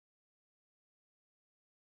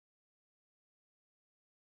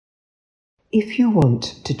If you want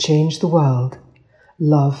to change the world,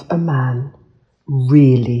 love a man,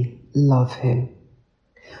 really love him.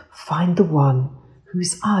 Find the one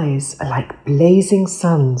whose eyes are like blazing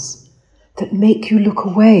suns that make you look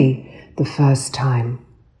away the first time,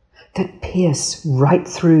 that pierce right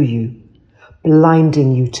through you,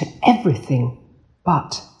 blinding you to everything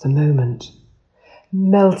but the moment,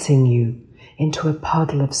 melting you into a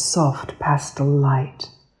puddle of soft pastel light,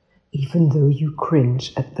 even though you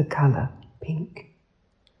cringe at the colour pink.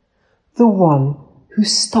 The one who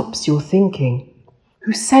stops your thinking,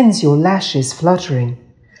 who sends your lashes fluttering,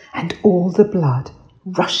 and all the blood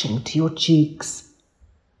rushing to your cheeks.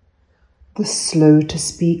 The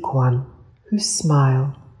slow-to-speak one, whose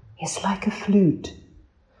smile is like a flute,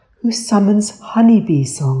 who summons honeybee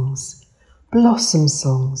songs, blossom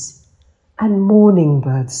songs, and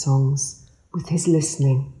morning-bird songs with his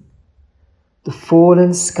listening. The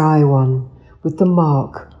fallen sky one with the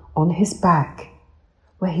mark on his back,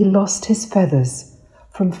 where he lost his feathers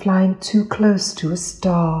from flying too close to a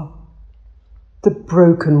star. The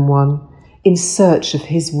broken one in search of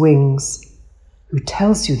his wings, who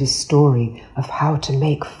tells you the story of how to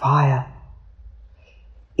make fire.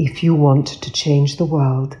 If you want to change the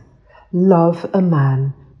world, love a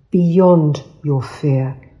man beyond your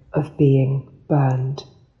fear of being burned,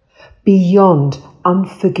 beyond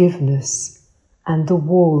unforgiveness and the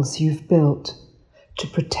walls you've built to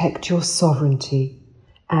protect your sovereignty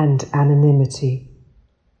and anonymity.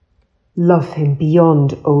 Love him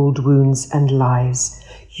beyond old wounds and lies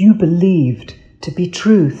you believed to be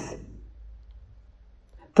truth.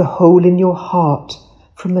 The hole in your heart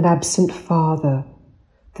from an absent father,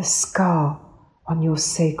 the scar on your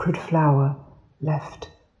sacred flower left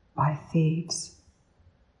by thieves.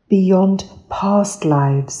 Beyond past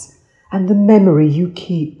lives and the memory you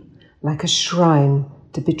keep like a shrine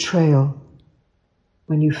to betrayal,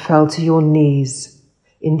 when you fell to your knees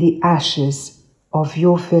in the ashes of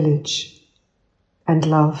your village, and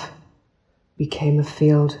love became a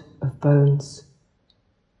field of bones.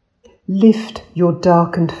 Lift your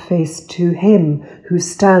darkened face to him who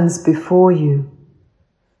stands before you.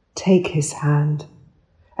 Take his hand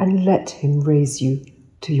and let him raise you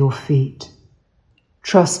to your feet.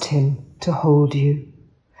 Trust him to hold you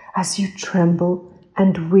as you tremble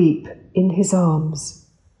and weep in his arms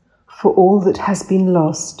for all that has been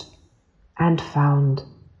lost and found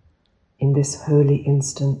in this holy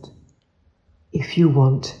instant. If you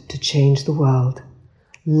want to change the world,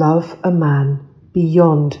 love a man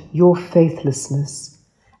beyond your faithlessness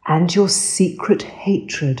and your secret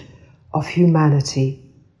hatred of humanity,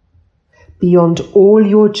 beyond all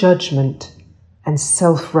your judgment and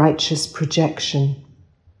self-righteous projection.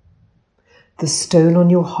 The stone on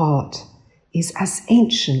your heart is as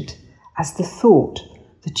ancient as the thought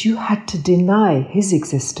that you had to deny his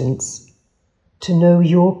existence to know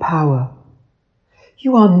your power.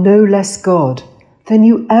 You are no less God than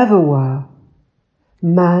you ever were.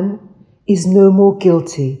 Man is no more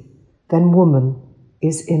guilty than woman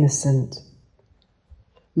is innocent.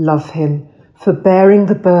 Love him for bearing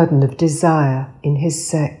the burden of desire in his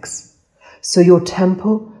sex, so your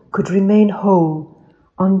temple could remain whole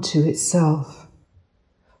unto itself,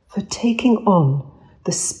 for taking on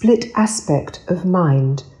the split aspect of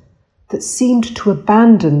mind that seemed to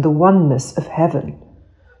abandon the oneness of heaven,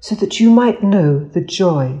 so that you might know the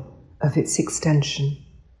joy of its extension.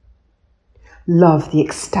 Love the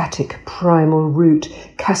ecstatic primal root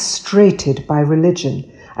castrated by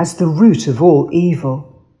religion as the root of all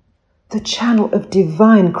evil, the channel of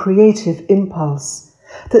divine creative impulse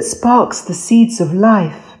that sparks the seeds of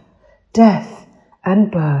life, death,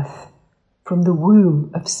 and birth from the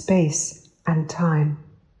womb of space and time.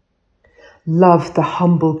 Love the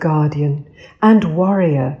humble guardian and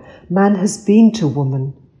warrior man has been to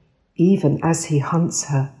woman, even as he hunts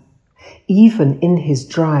her, even in his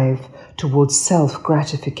drive towards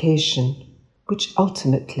self-gratification, which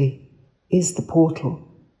ultimately is the portal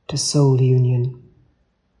to soul union.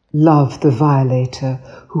 Love the violator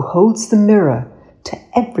who holds the mirror to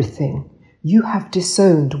everything you have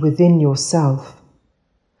disowned within yourself,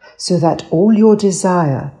 so that all your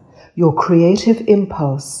desire, your creative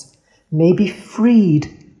impulse, may be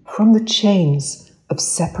freed from the chains of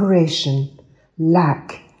separation,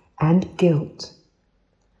 lack, and guilt,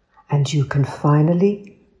 and you can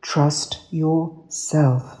finally trust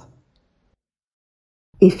yourself.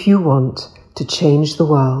 If you want to change the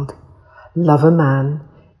world, love a man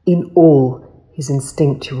in all his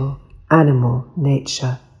instinctual animal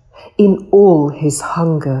nature, in all his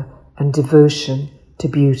hunger and devotion to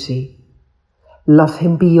beauty. Love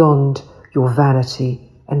him beyond your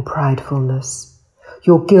vanity and pridefulness,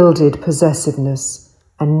 your gilded possessiveness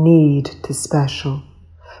and need to special,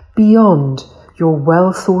 beyond your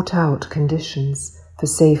well-thought-out conditions for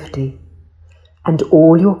safety, and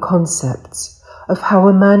all your concepts of how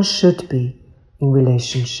a man should be in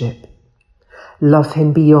relationship. Love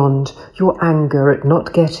him beyond your anger at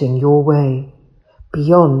not getting your way,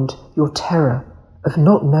 beyond your terror of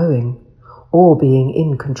not knowing or being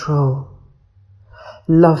in control.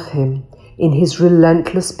 Love him in his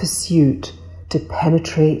relentless pursuit to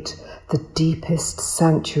penetrate the deepest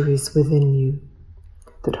sanctuaries within you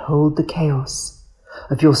that hold the chaos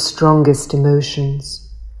of your strongest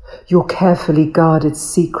emotions, your carefully guarded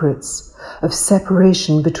secrets of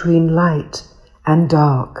separation between light and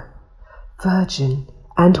dark, virgin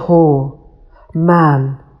and whore,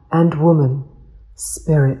 man and woman,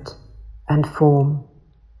 spirit and form.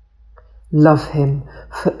 Love him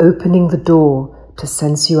for opening the door to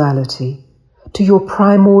sensuality, to your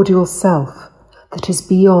primordial self that is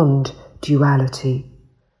beyond duality,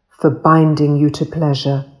 for binding you to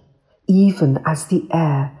pleasure, even as the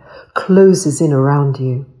air closes in around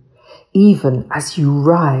you, even as you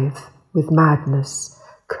writhe with madness,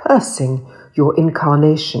 cursing your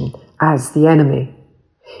incarnation as the enemy,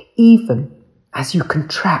 even as you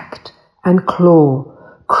contract and claw,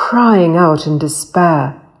 crying out in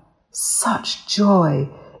despair. Such joy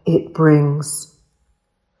it brings.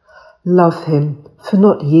 Love him for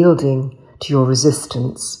not yielding to your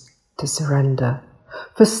resistance to surrender,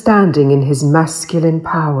 for standing in his masculine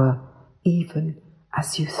power, even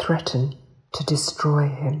as you threaten to destroy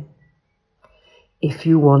him. If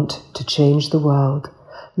you want to change the world,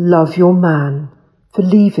 love your man for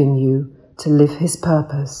leaving you to live his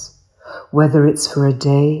purpose, whether it's for a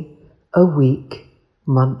day, a week,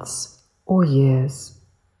 months, or years.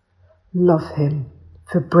 Love him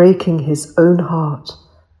for breaking his own heart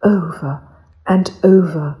over and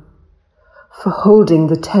over, for holding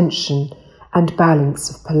the tension and balance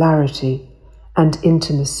of polarity and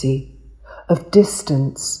intimacy, of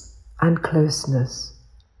distance and closeness.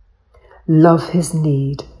 Love his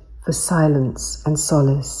need for silence and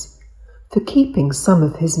solace, for keeping some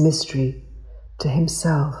of his mystery to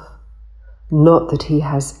himself. Not that he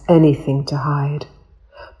has anything to hide,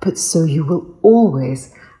 but so you will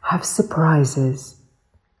always have surprises.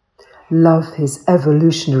 Love his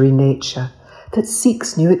evolutionary nature that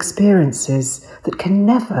seeks new experiences that can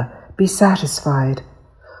never be satisfied,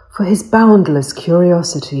 for his boundless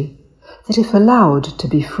curiosity that, if allowed to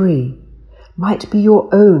be free, might be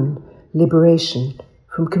your own liberation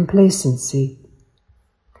from complacency.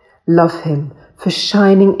 Love him for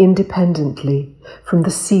shining independently from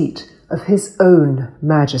the seat of his own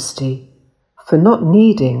majesty, for not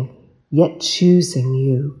needing yet choosing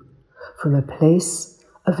you from a place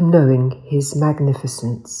of knowing his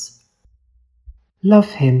magnificence.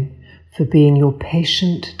 Love him for being your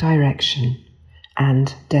patient direction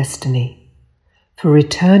and destiny, for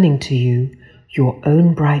returning to you your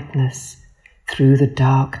own brightness through the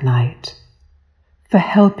dark night, for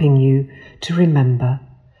helping you to remember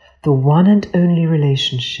the one and only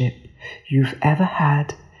relationship you've ever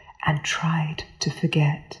had and tried to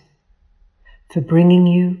forget, for bringing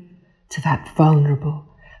you to that vulnerable,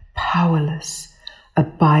 powerless,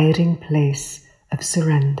 abiding place of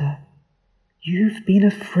surrender you've been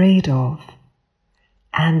afraid of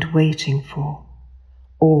and waiting for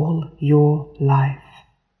all your life,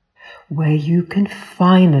 where you can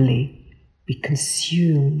finally be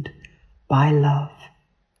consumed by love,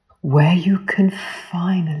 where you can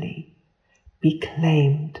finally be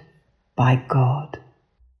claimed by God.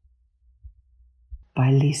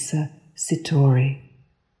 By Citore.